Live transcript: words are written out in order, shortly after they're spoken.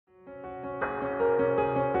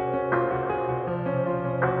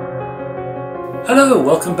Hello,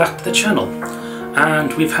 welcome back to the channel,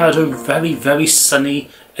 and we've had a very sunny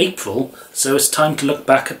April, so it's time to look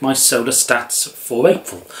back at my solar stats for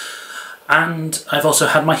April. And I've also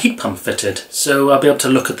had my heat pump fitted, so I'll be able to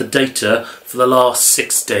look at the data for the last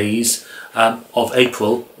 6 days of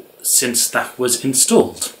April since that was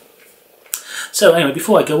installed. So anyway,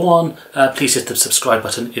 before I go on, please hit the subscribe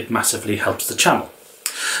button, it massively helps the channel.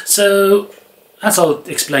 So, as I'll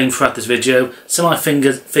explain throughout this video, some of my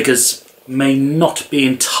figures may not be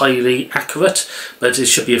entirely accurate, but it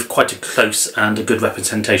should be quite a close and a good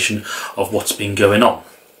representation of what's been going on.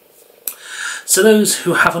 So those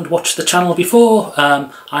who haven't watched the channel before,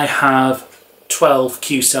 I have 12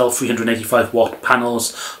 Q-cell 385 watt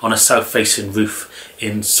panels on a south-facing roof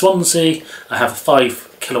in Swansea. I have a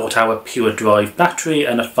 5 kilowatt hour pure drive battery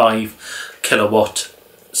and a 5 kilowatt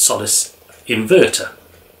Solace inverter.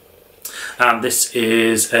 And this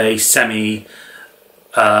is a semi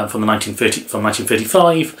from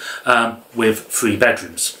 1935 with 3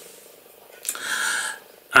 bedrooms.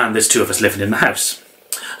 And there's 2 of us living in the house.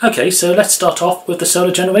 Okay, so let's start off with the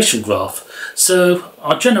solar generation graph. So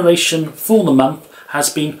our generation for the month has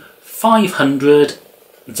been it's been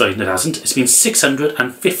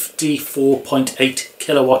 654.8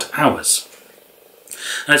 kilowatt hours.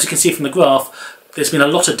 And as you can see from the graph, there's been a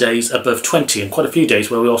lot of days above 20 and quite a few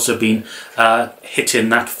days where we've also been hitting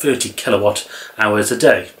that 30 kilowatt hours a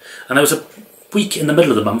day. And there was a week in the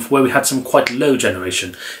middle of the month where we had some quite low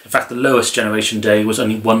generation. In fact, the lowest generation day was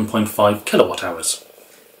only 1.5 kilowatt hours.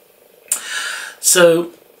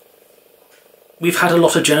 So we've had a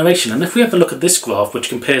lot of generation, and if we have a look at this graph, which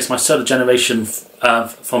compares my solar generation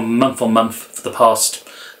from month on month for the past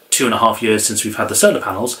 2.5 years since we've had the solar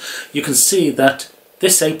panels, you can see that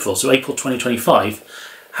this April, so April 2025,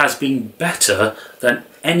 has been better than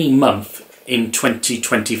any month in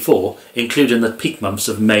 2024, including the peak months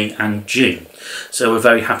of May and June. So we're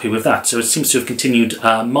very happy with that. So it seems to have continued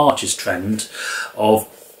March's trend of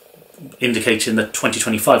indicating that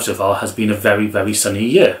 2025 so far has been a very sunny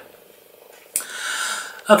year.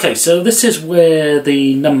 Okay, so this is where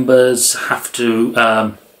the numbers have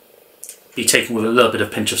to be taken with a little bit of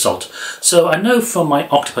pinch of salt. So I know from my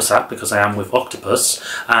Octopus app, because I am with Octopus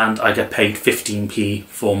and I get paid 15p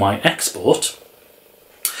for my export,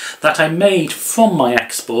 that I made from my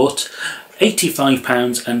export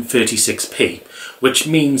 £85.36, which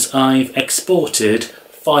means I've exported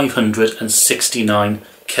 569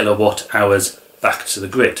 kilowatt hours back to the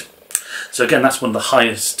grid. So again, that's one of the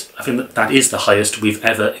highest, I think that is the highest we've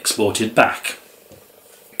ever exported back.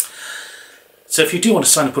 So if you do want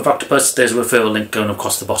to sign up with Octopus, there's a referral link going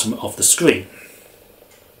across the bottom of the screen.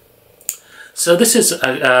 So this is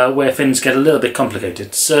where things get a little bit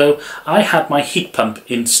complicated. So I had my heat pump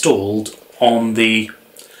installed on the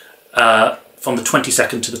from the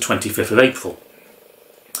 22nd to the 25th of April.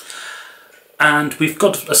 And we've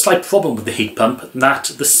got a slight problem with the heat pump,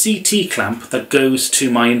 that the CT clamp that goes to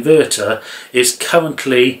my inverter is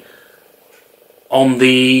currently on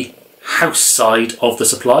the house side of the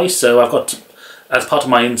supply. So I've got, as part of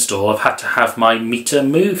my install, I've had to have my meter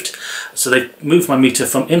moved. So they've moved my meter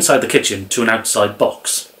from inside the kitchen to an outside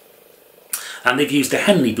box. And they've used a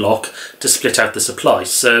Henley block to split out the supply.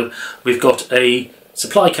 So we've got a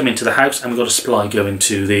supply coming to the house and we've got a supply going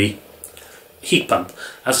to the heat pump.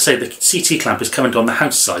 As I say, the CT clamp is currently on the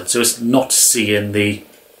house side, so it's not seeing the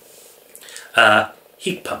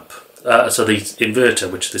heat pump. So the inverter,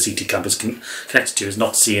 which the CT clamp is connected to, is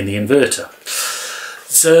not seeing the inverter.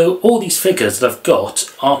 So all these figures that I've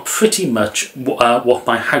got are pretty much what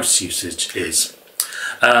my house usage is.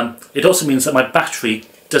 It also means that my battery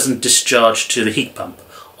doesn't discharge to the heat pump,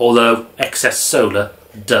 although excess solar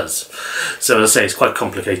does. So as I say, it's quite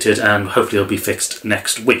complicated and hopefully it'll be fixed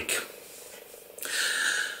next week.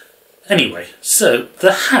 Anyway, so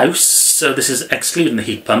the house, so this is excluding the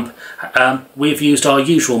heat pump, we've used our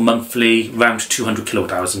usual monthly around 200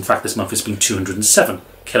 kilowatt hours. In fact, this month has been 207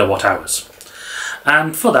 kilowatt hours.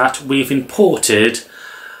 And for that, we've imported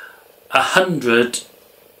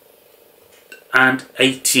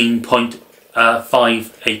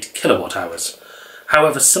 118.58 kilowatt hours.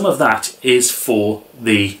 However, some of that is for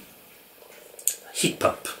the heat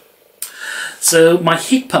pump. So my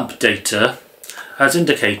heat pump data has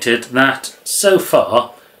indicated that so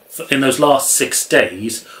far, in those last 6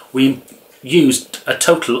 days, we used a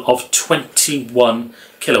total of 21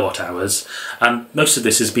 kilowatt hours, and most of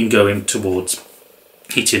this has been going towards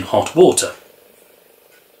heating hot water.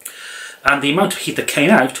 And the amount of heat that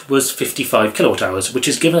came out was 55 kilowatt hours, which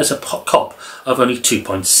has given us a COP of only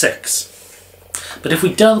 2.6. But if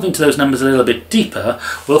we delve into those numbers a little bit deeper,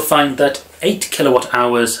 we'll find that 8 kilowatt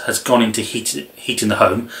hours has gone into heating the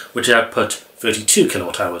home, which output 32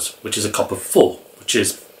 kilowatt hours, which is a cop of 4, which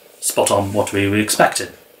is spot on what we were expecting.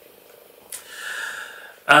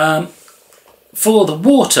 For the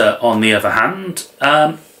water, on the other hand,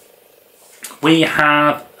 we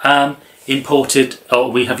have imported,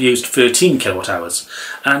 or we have used 13 kilowatt hours,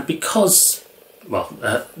 and because, well,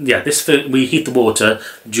 we heat the water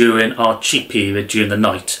during our cheap period during the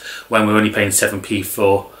night when we're only paying 7p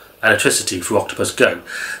for electricity through Octopus Go.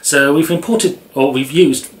 So we've imported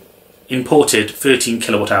 13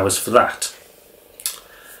 kilowatt hours for that.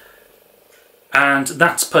 And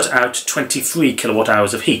that's put out 23 kilowatt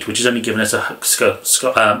hours of heat, which has only given us a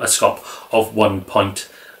SCOP of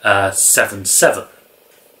 1.77.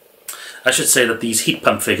 I should say that these heat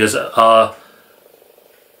pump figures there are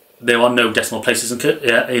no decimal places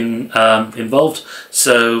involved,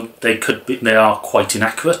 so they are quite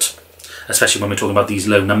inaccurate, especially when we're talking about these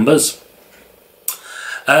low numbers.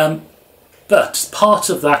 But part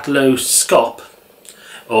of that low SCOP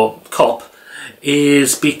or COP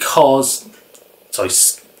is because, the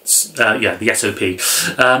SOP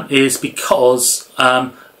is because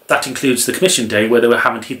that includes the commission day where they were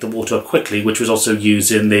having to heat the water up quickly, which was also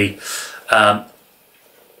used in the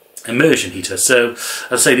immersion heater. So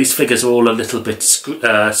I'd say these figures are all a little bit skewed.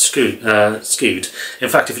 In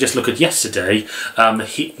fact, if you just look at yesterday,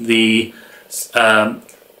 the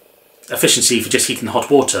efficiency for just heating hot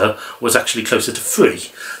water was actually closer to 3.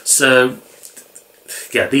 So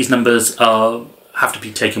yeah, these numbers have to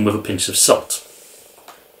be taken with a pinch of salt.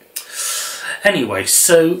 Anyway,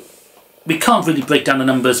 so we can't really break down the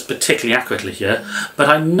numbers particularly accurately here, but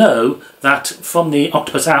I know that from the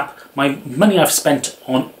Octopus app, my money I've spent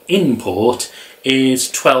on import is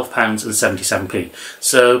 £12.77p.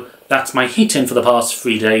 So that's my heating for the past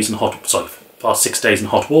 3 days in past 6 days in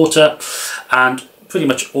hot water, and pretty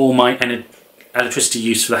much all my electricity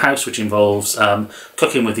use for the house, which involves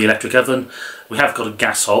cooking with the electric oven. We have got a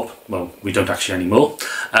gas hob, well, we don't actually anymore,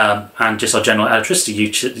 and just our general electricity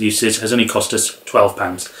usage has only cost us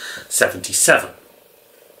 £12.77.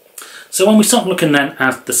 So when we start looking then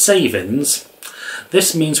at the savings,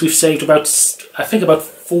 this means we've saved about, I think, about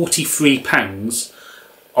 £43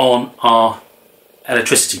 on our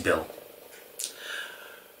electricity bill.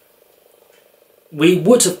 We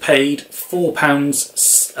would have paid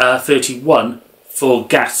 £4.31 for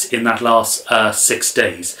gas in that last 6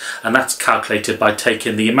 days, and that's calculated by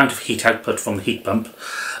taking the amount of heat output from the heat pump,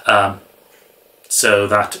 so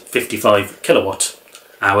that 55 kilowatt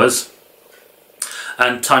hours,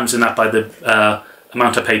 and timesing that by the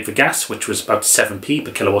amount I paid for gas, which was about 7p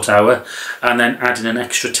per kilowatt hour, and then adding an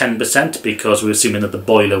extra 10% because we were assuming that the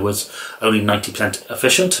boiler was only 90%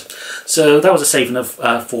 efficient. So that was a saving of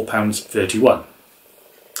 £4.31.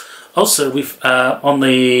 Also, we've on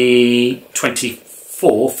the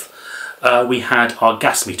 24th, we had our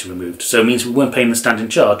gas meter removed, so it means we weren't paying the standing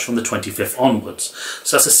charge from the 25th onwards.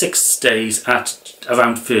 So that's a 6 days at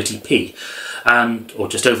around 30p, or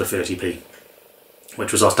just over 30p,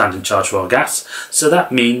 which was our standing charge for our gas. So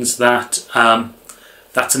that means that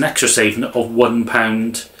that's an extra saving of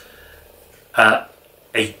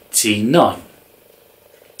 £1.89.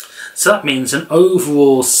 So that means an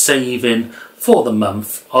overall saving for the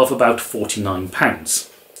month of about £49.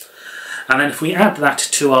 And then if we add that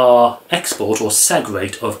to our export or seg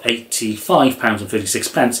rate of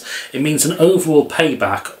 £85.36, it means an overall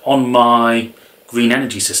payback on my green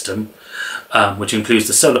energy system, which includes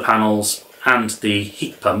the solar panels and the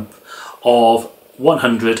heat pump, of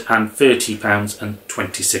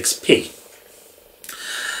 £130.26.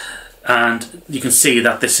 And you can see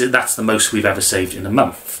that that's the most we've ever saved in a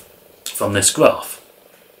month from this graph.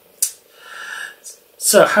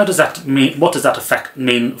 So how does that mean? What does that effect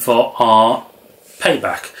mean for our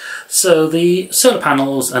payback? So the solar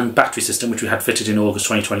panels and battery system, which we had fitted in August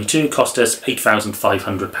 2022, cost us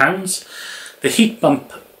 £8,500. The heat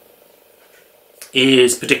pump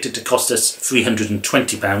is predicted to cost us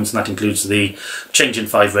 £320, and that includes the change in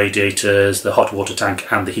 5 radiators, the hot water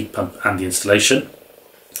tank and the heat pump and the installation.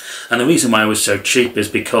 And the reason why it was so cheap is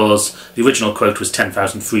because the original quote was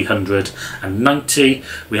 £10,390.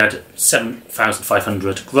 We had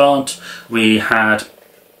 £7,500 grant. We had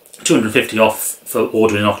 £250 off for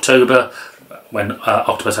order in October when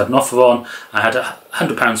Octopus had an offer on. I had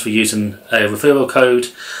 £100 for using a referral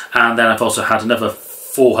code, and then I've also had another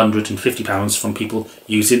 £450 from people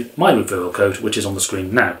using my referral code, which is on the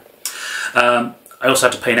screen now. I also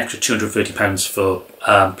had to pay an extra £230 for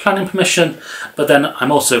planning permission, but then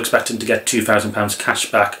I'm also expecting to get £2,000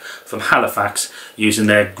 cash back from Halifax using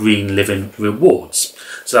their Green Living Rewards.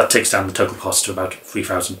 So that takes down the total cost to about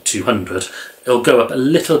 $3,200. It'll go up a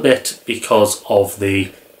little bit because of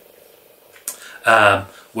the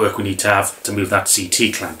work we need to have to move that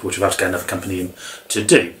CT clamp, which we'll have to get another company in to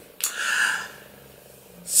do.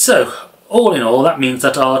 So all in all, that means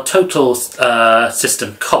that our total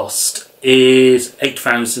system cost is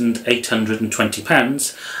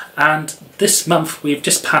 £8,820, and this month we've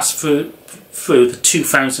just passed through the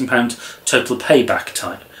 £2,000 total payback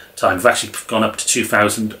time. We've actually gone up to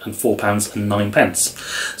 £2,004.09.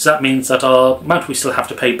 So that means that our amount we still have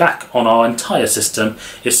to pay back on our entire system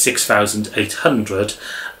is £6,800,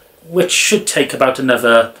 which should take about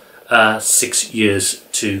another 6 years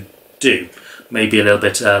to do. Maybe a little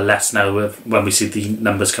bit less now when we see the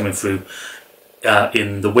numbers coming through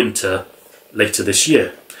in the winter later this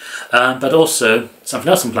year. But also, something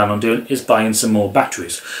else I'm planning on doing is buying some more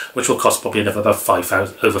batteries, which will cost probably another about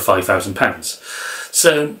over £5,000.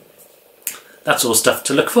 So that's all stuff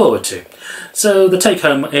to look forward to. So the take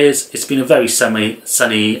home is it's been a very sunny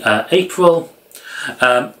April.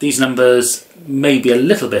 These numbers may be a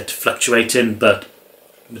little bit fluctuating, but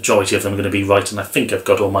majority of them are going to be right, and I think I've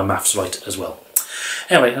got all my maths right as well.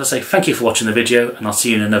 Anyway, as I say, thank you for watching the video, and I'll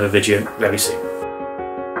see you in another video very soon.